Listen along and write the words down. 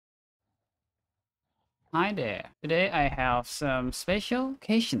Hi there. Today I have some special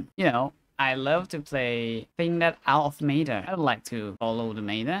occasion. I love to play things that out of meta. I like to follow the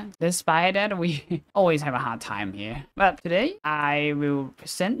meta. Despite that, we always have a hard time here. But today I will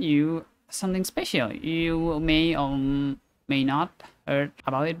present you something special. You may or may not heard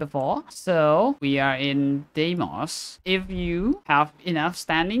about it before. So we are in Deimos. If you have enough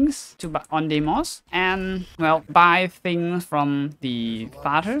standings to buy on Deimos and well buy things from the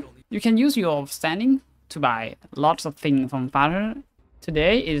father, you can use your standing to buy lots of things from father.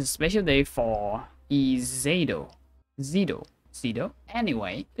 Today is a special day for Cedo. Cedo.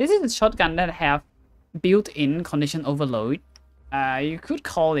 Anyway, this is a shotgun that have built-in condition overload. You could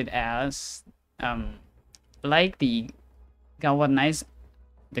call it as like the galvanized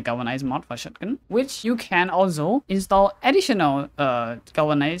mod for shotgun, which you can also install additional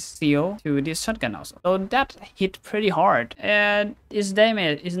galvanized steel to this shotgun also. So that hit pretty hard, and its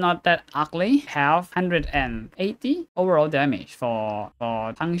damage is not that ugly. Have 180 overall damage for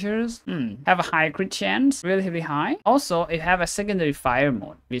punctures. Have a high crit chance, relatively high. Also, it have a secondary fire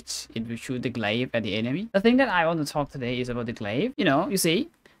mode, which it will shoot the glaive at the enemy. The thing that I want to talk today is about the glaive. You see,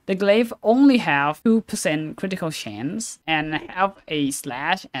 the glaive only have 2% critical chance and have a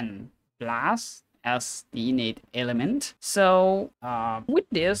slash and blast as the innate element. So with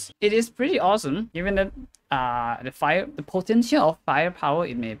this, it is pretty awesome given that the potential of firepower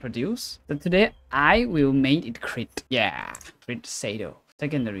it may produce. So today I will make it crit. Yeah, crit Cedo.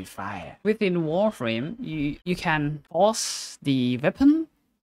 Secondary fire. Within Warframe, you can force the weapon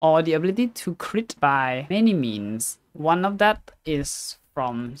or the ability to crit by many means. One of that is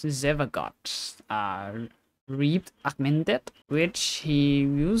from Zevagot, Reaped Augmented, which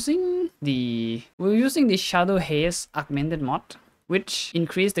we're using the Shadow Haze Augmented mod, which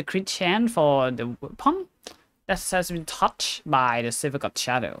increase the crit chance for the weapon that has been touched by the Zevagot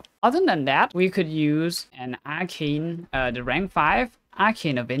Shadow. Other than that, we could use an Arcane, the rank 5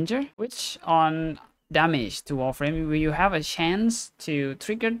 Arcane Avenger, which on damage to Warframe, you have a chance to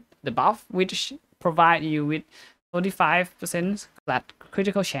trigger the buff, which provide you with 45% flat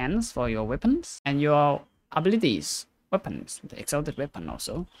critical chance for your weapons and your abilities, weapons, the exalted weapon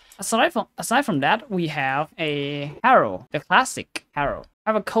also. Aside from that, we have a Harrow, the classic Harrow.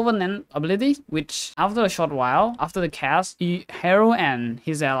 Have a Covenant ability, which after a short while, after the cast, Harrow and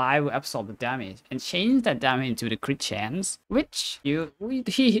his ally will absorb the damage and change that damage into the crit chance, which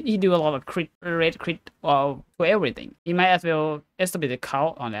he do a lot of red crit to everything. He might as well establish a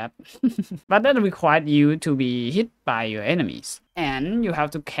count on that. But that requires you to be hit by your enemies, and you have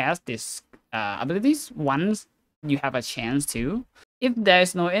to cast these abilities once you have a chance to. If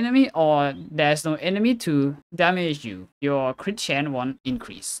there's no enemy or there's no enemy to damage you, your crit chance won't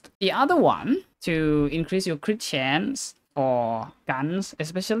increase. The other one to increase your crit chance for guns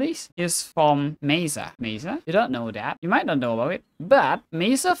especially is from Mesa. Mesa, you don't know that. You might not know about it. But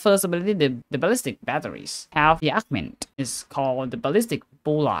Mesa first ability, the ballistic batteries, have the augment. It's called the ballistic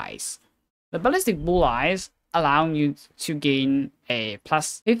bulleyes. The ballistic bulleyes allow you to gain a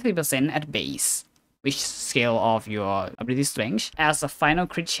plus 50% at base, which scale of your ability strength as a final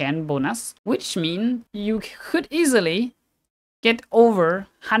crit chance bonus, which means you could easily get over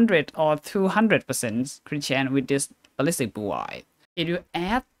 100 or 200% crit chance with this ballistic bullseye. It will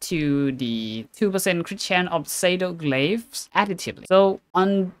add to the 2% crit chance of Cedo glaives additively. So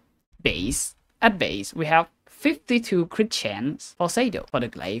at base, we have 52 crit chance for Cedo for the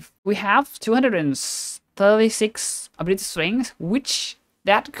glaive. We have 236 ability strength, which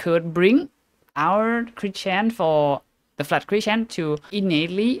that could bring our crit chance for the flat crit chance to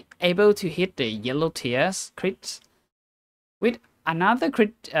innately able to hit the yellow tiers crits. With another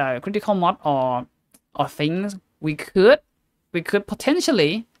critical mod or things, we could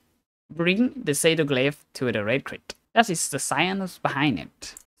potentially bring the Cedo glaive to the red crit. That is the science behind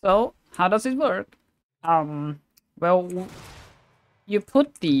it. So how does it work? Well, you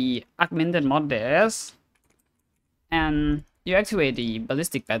put the augmented mod there, and you activate the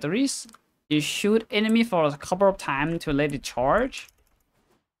ballistic batteries. You shoot enemy for a couple of times to let it charge,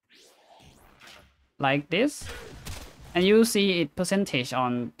 like this, and you see it percentage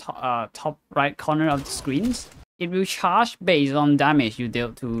on top right corner of the screens. It will charge based on damage you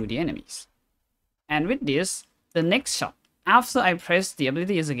dealt to the enemies. And with this, the next shot, after I press the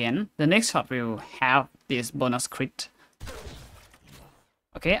abilities again, the next shot will have this bonus crit.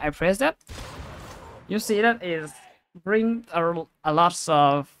 Okay, I press that. You see that is bring a lot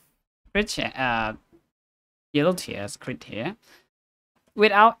of crit yellow tiers crit here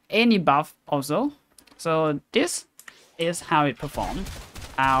without any buff also. So this is how it performs.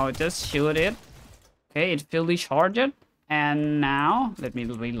 I'll just shoot it. Okay, it fully charged, and now let me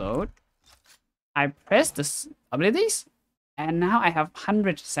reload. I press the abilities, and now I have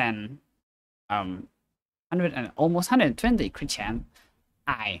 100% 100 and almost 120 crit chance.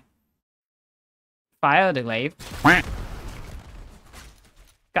 I fire the glaive.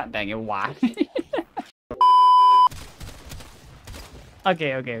 God dang it, why?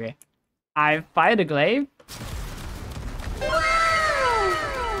 Okay. I fire the glaive.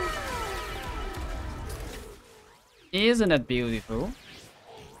 Isn't it beautiful?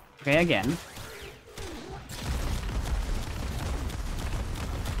 Okay, again.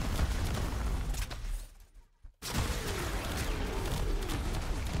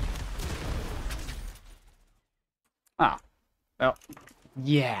 Ah, well,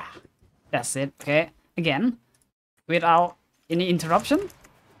 yeah, that's it. Okay, again, without any interruption,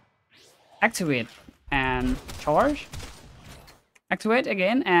 activate and charge. Activate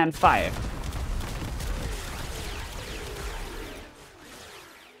again and fire.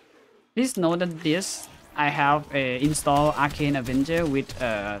 Please note that this I have installed Arcane Avenger with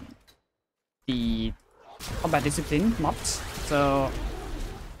the combat discipline mods, so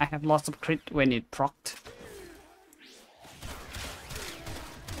I have lots of crit when it procced.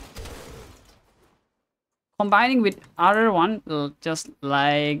 Combining with other one, just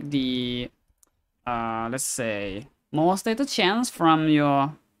like the let's say more status chance from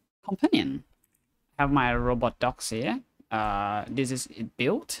your companion. I have my robot dogs here. This is it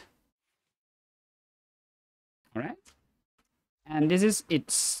built. All right, and this is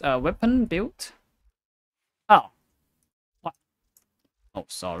its weapon build. Oh, what? Oh,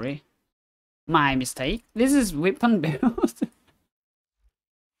 sorry, my mistake. This is weapon build.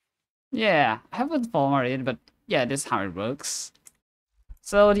 Yeah, I haven't formatted it, but yeah, this is how it works.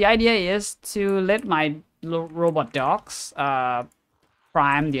 So the idea is to let my robot dogs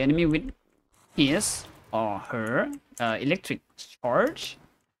prime the enemy with his or her electric charge.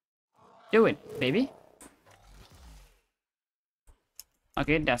 Do it, baby.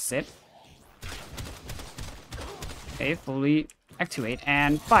 Okay, that's it. Okay, fully activate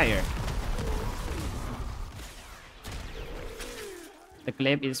and fire. The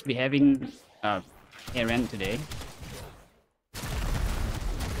glaive is behaving errand today.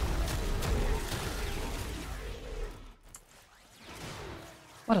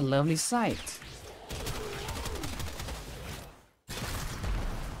 What a lovely sight.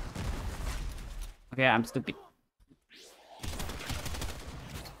 Okay, I'm stupid.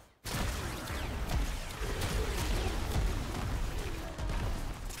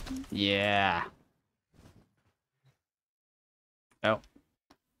 Yeah. Well,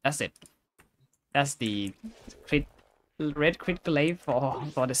 that's it. That's the red crit glaive for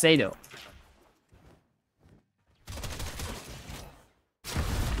the Cedo.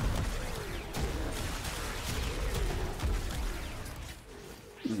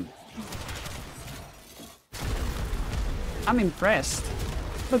 I'm impressed.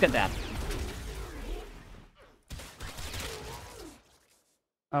 Look at that.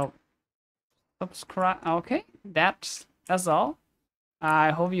 Oh, subscribe. Okay, that's all.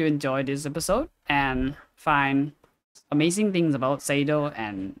 I hope you enjoyed this episode and find amazing things about Cedo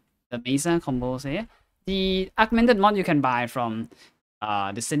and the Mesa combos here. The augmented mod you can buy from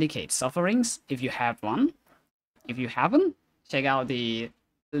the Syndicate's offerings if you have one. If you haven't, check out the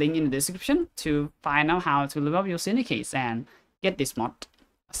link in the description to find out how to level up your Syndicates and get this mod.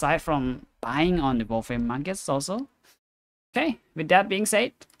 Aside from buying on the Warframe markets also. Okay, with that being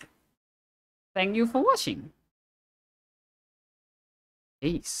said, thank you for watching.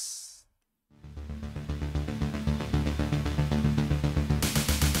 Peace.